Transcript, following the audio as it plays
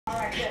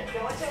right, good.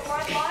 Go into a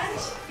front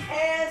lunge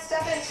and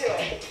step into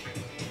it.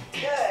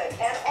 Good,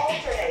 and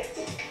alternate.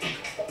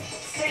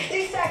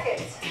 60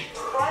 seconds.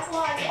 Front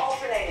lunge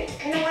alternating.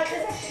 You know what,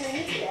 this is too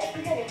easy. I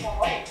think I need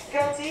more weights.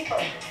 Go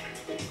deeper.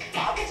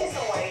 I'll get you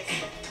some weights.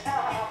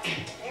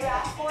 You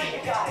asked for it,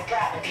 you got it.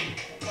 Grab it.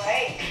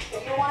 Great.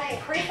 If you want to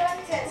increase that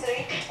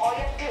intensity, all you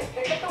have to do is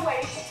pick up the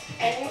weights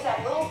and use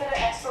that little bit of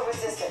extra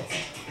resistance.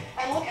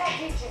 And look how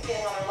deep she's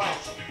getting on her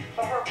lunge.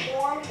 But her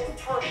form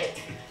is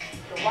perfect.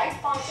 The right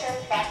function,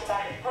 back to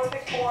back in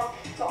perfect form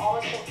to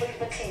almost complete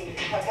fatigue.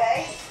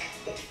 Okay?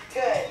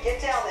 Good.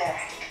 Get down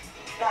there.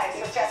 Nice.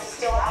 Her chest is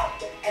still out,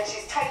 and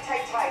she's tight,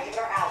 tight, tight. Even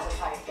her abs are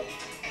tight.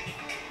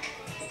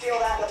 Feel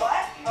that in the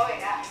butt? Oh,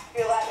 yeah.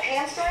 Feel that in the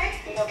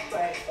hamstring? That's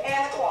great.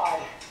 And the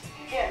quad.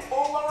 Again,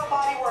 full lower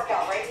body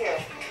workout right here.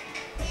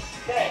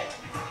 Good.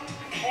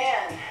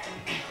 And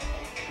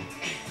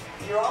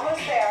you're almost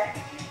there.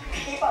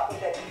 Keep up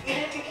with it.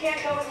 Even if you can't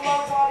go as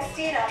low as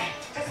Augustina,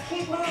 just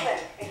keep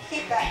moving and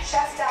keep that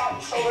chest out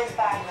and shoulders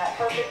back in that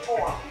perfect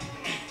form.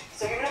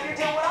 So even if you're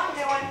doing what I'm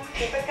doing,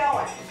 keep it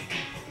going.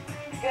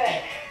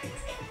 Good.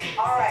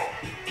 All right.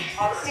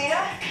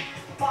 Augustina,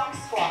 box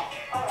squat.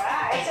 All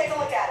right. Let's take a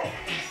look at it.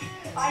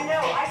 I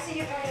know. I see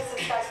you doing this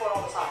in Sky Sport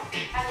all the time.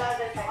 I love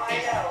this I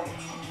know.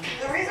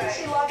 The reason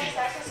she loves this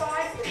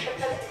exercise is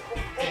because it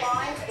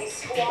combines a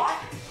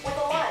squat with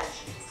a lunge.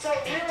 So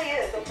it really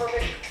is the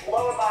perfect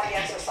lower body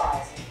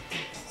exercise.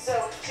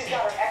 So she's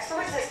got her extra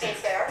resistance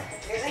there,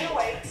 using the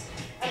weights.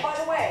 And by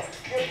the way,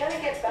 you're going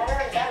to get better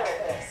and better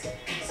at this.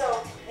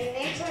 So you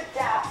need to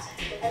adapt,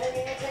 and then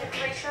you need to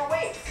increase your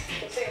weights.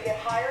 So you get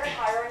higher and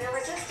higher in your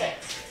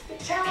resistance.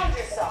 Challenge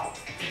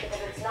yourself. If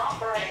it's not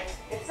burning,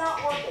 it's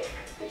not working.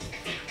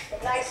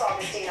 Nice,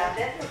 Augustina.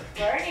 This is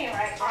burning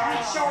right now.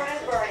 I'm sure it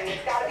is burning.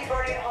 It's got to be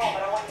burning at home,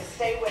 but I want you to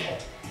stay with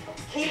it.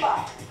 Keep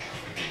up.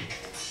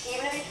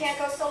 Even if you can't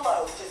go so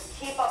low, just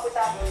keep up with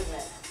that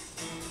movement.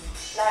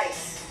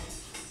 Nice.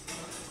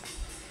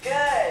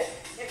 Good.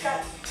 You've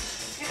got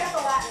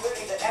the Latin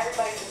booty that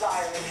everybody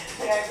desires.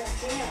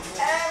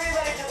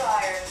 Everybody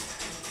desires.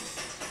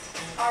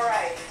 All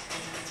right.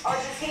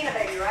 Argentina,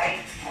 baby,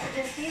 right?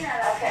 Argentina,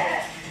 that's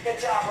Okay. it. Good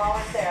job. We're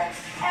almost there.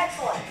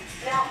 Excellent.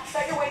 Now,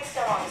 set your weights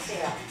down,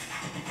 Augustina.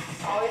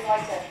 I always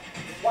like to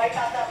wipe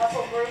out that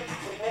muscle group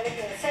with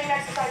mimicking the same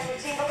exercise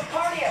routine, but with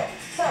cardio.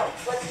 So,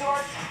 let's do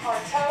our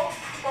toe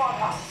frog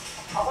hop.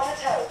 Up on the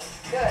toes.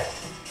 Good.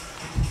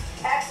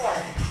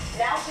 Excellent.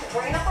 Now she's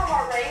bringing up her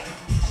heart rate.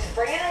 She's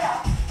bringing it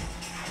up.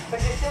 But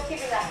she's still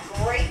keeping that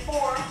great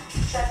form.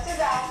 Chest is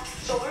out.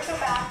 Shoulders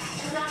are back.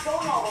 She's not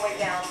going all the way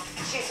down.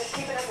 She's just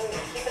keeping it moving.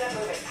 Keeping it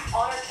moving.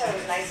 On her toes,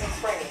 nice and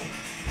springy.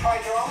 All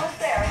right, you're almost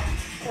there.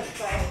 That's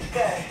great.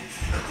 Good.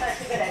 Such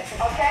a good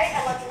exercise. Okay,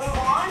 and let's move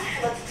on.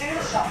 Let's do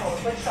the shuffle.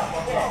 Quick shuffle.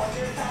 Hit Oh, it.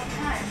 you're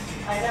sometimes.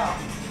 I know.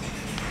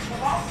 The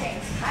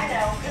boxing. I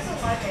know. This is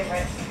my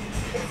favorite.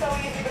 It's so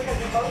easy because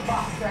we both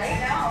box, right?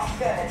 I know.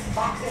 Good.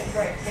 Boxing is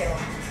great too.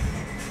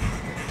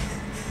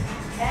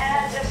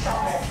 And just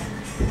shuffle.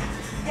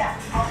 Yeah,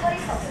 I'll tell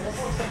you something. This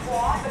works the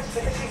quad, but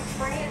because she's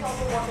springy, it's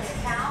also working the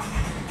calf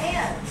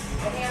and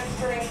the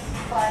hamstring,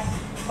 but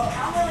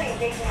I'm really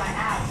engaging my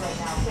abs right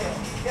now too.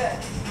 Good.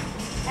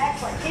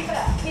 Excellent. Keep it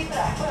up. Keep it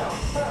up. Boom,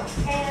 boom.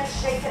 And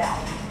shake it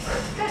out.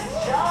 Good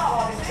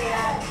job,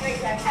 Augustina.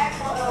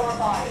 Excellent lower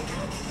body.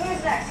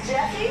 Who's next?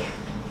 Jessie?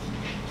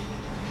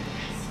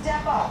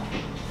 Step up.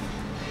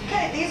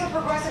 Okay, these are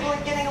progressively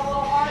getting a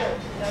little harder.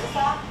 Notice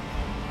that?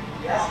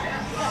 Yes,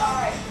 All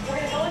right, we're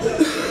going to go into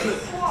a plie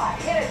squat.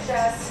 Hit it,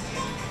 Jess.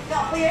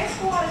 Now, plie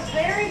squat is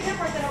very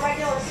different than a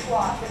regular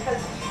squat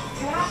because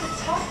you have to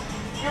tuck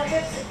your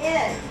hips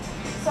in.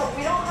 So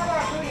we don't have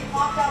our booty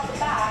popped out the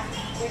back.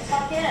 We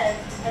tuck in,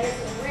 and it's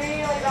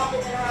really about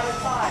the inner outer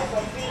side.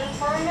 Let's do this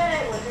for a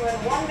minute. We're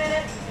doing 1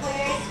 minute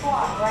plie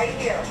squat right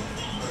here.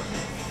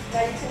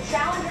 Now, you can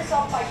challenge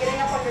yourself by getting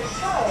up on your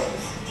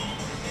toes.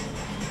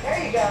 There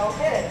you go.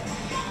 Hit it.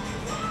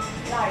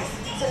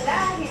 Nice. So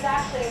now he's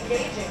actually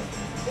engaging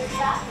his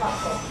back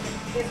muscle,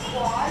 his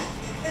quad,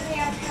 his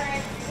hamstring,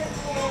 his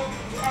glute,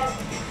 and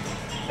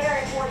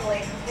very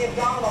importantly, the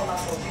abdominal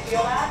muscles. You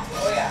feel that?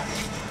 Oh, yeah.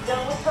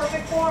 Done with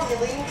perfect form.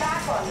 You're leaning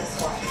back on this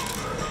one.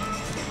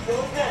 You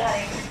look good,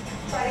 honey.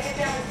 Try to get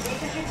down as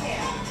deep as you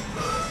can.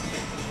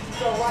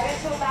 Go right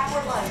into a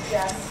backward lunge,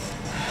 Jess.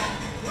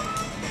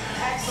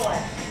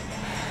 Excellent.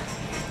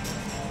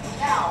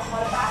 Now, on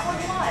a